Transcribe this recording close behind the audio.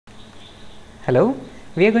Hello,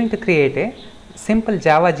 we are going to create a simple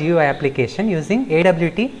Java GUI application using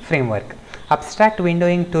AWT framework. Abstract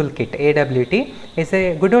Windowing Toolkit AWT is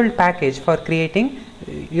a good old package for creating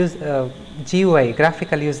GUI,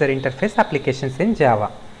 graphical user interface applications in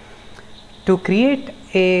Java. To create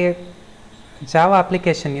a Java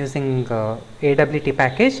application using AWT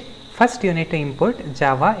package, first you need to import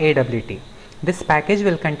Java AWT. This package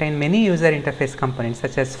will contain many user interface components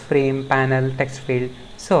such as frame, panel, text field,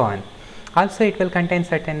 so on. Also it will contain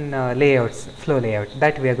certain layouts, flow layout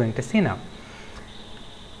that we are going to see now.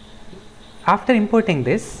 After importing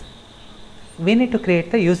this, we need to create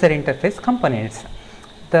the user interface components.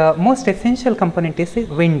 The most essential component is a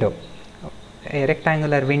window. A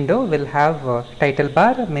rectangular window will have title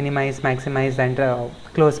bar, minimize, maximize and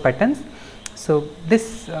close buttons. So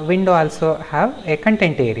this window also have a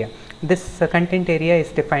content area. This content area is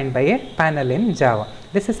defined by a panel in Java.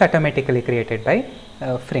 This is automatically created by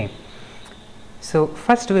frame. So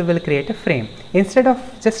first we will create a frame. Instead of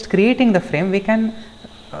just creating the frame, we can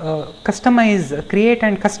create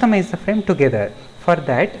and customize the frame together. For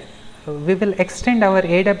that, we will extend our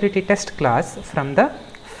AWT test class from the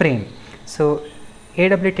frame. So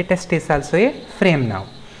AWT test is also a frame now.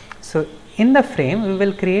 So in the frame, we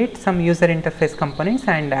will create some user interface components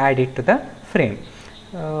and add it to the frame.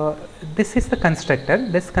 This is the constructor.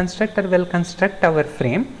 This constructor will construct our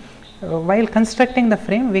frame. While constructing the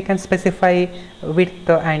frame, we can specify width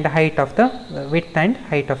and height of the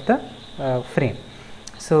frame.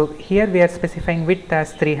 So here we are specifying width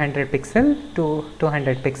as 300 pixel to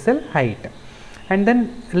 200 pixel height, and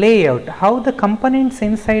then layout, how the components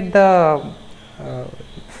inside the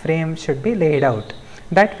frame should be laid out,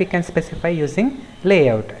 that we can specify using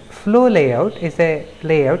layout. Flow layout is a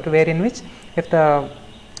layout wherein which if the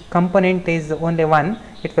component is only one,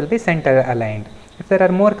 it will be center aligned. If there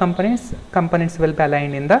are more components will be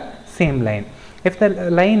aligned in the same line. If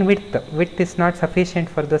the line width is not sufficient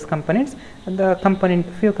for those components, the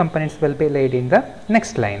few components will be laid in the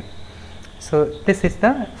next line. So this is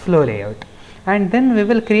the flow layout. And then we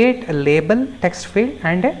will create a label, text field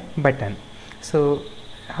and a button. So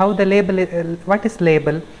how the label is, what is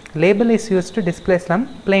label? Label is used to display some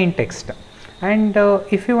plain text. And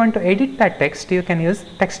if you want to edit that text, you can use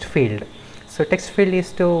text field. So text field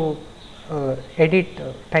is to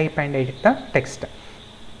type and edit the text.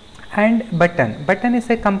 And button is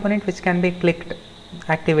a component which can be clicked,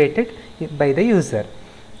 activated by the user.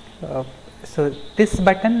 So this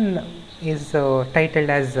button is titled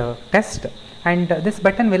as test, and this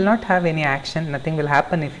button will not have any action, nothing will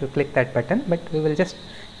happen if you click that button, but we will just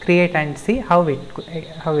create and see how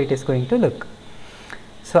it is going to look.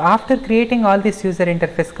 So after creating all these user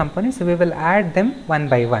interface components, we will add them one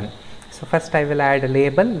by one. So first I will add a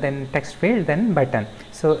label, then text field, then button.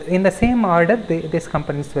 So in the same order, these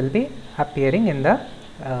components will be appearing in the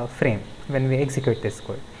frame when we execute this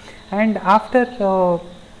code. And after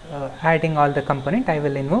adding all the component, I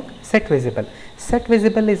will invoke setVisible.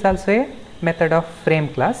 setVisible is also a method of frame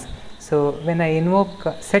class. So when I invoke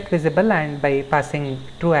setVisible and by passing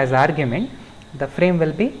true as argument, the frame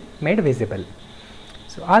will be made visible.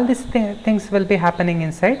 So all these things will be happening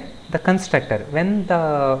inside the constructor. When the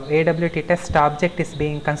AWT test object is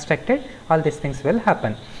being constructed, all these things will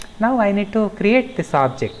happen. Now I need to create this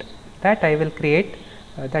object that I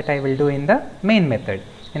will do in the main method.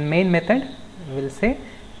 In main method, we will say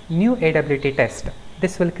new AWT test.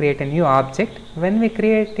 This will create a new object. When we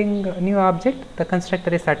creating a new object, the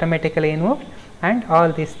constructor is automatically invoked and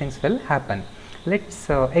all these things will happen. Let's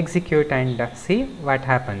execute and see what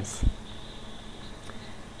happens.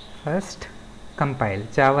 First compile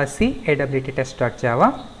java c awt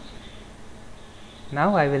test.java.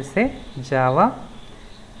 Now I will say java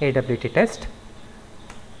awt test.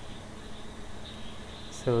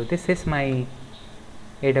 So this is my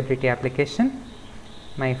AWT application,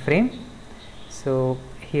 my frame. So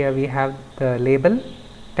here we have the label,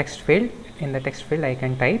 text field. In the text field I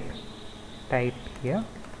can type here,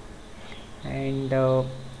 and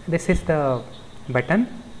this is the button.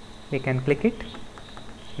 We can click it.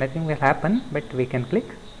 Nothing will happen, but we can click.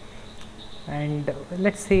 And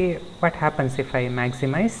let's see what happens if I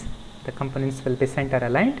maximize. The components will be center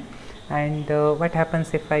aligned. And what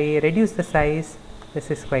happens if I reduce the size? This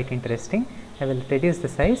is quite interesting. I will reduce the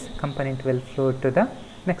size, component will flow to the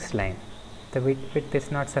next line. The width is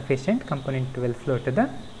not sufficient, component will flow to the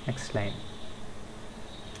next line.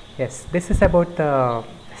 Yes, this is about the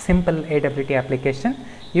simple AWT application.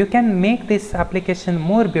 You can make this application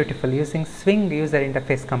more beautiful using Swing user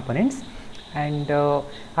interface components, and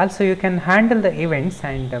also you can handle the events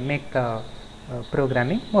and make the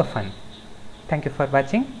programming more fun. Thank you for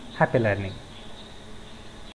watching. Happy learning.